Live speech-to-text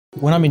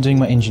When I've been doing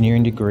my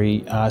engineering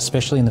degree,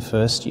 especially in the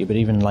first year, but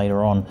even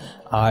later on,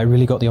 I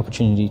really got the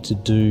opportunity to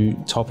do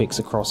topics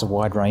across a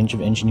wide range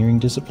of engineering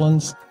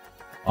disciplines.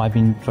 I've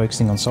been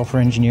focusing on software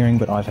engineering,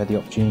 but I've had the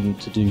opportunity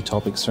to do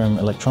topics from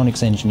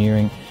electronics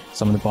engineering,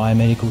 some of the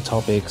biomedical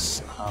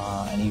topics,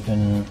 and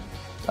even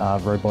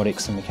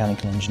robotics and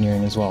mechanical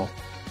engineering as well.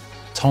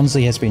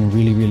 Tonsley has been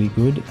really, really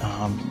good.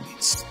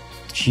 It's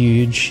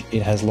huge,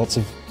 it has lots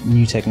of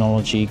new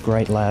technology,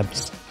 great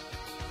labs,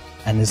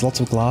 and there's lots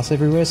of glass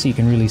everywhere, so you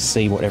can really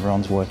see what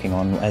everyone's working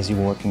on as you're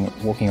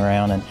walking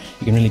around, and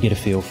you can really get a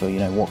feel for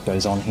what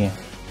goes on here.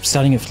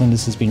 Studying at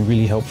Flinders has been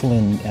really helpful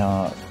in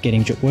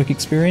getting work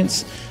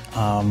experience.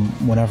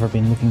 Whenever I've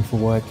been looking for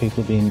work,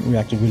 people have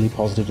reacted really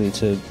positively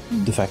to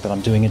the fact that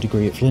I'm doing a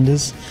degree at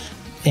Flinders.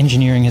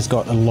 Engineering has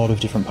got a lot of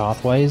different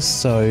pathways,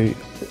 so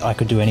I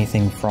could do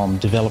anything from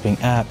developing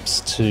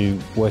apps to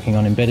working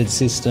on embedded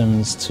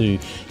systems to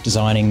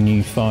designing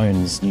new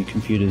phones, new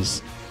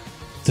computers.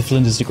 The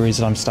Flinders degrees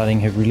that I'm studying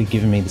have really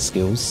given me the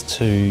skills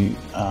to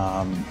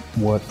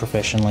work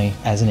professionally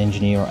as an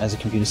engineer or as a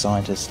computer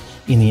scientist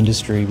in the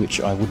industry,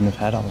 which I wouldn't have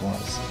had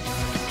otherwise.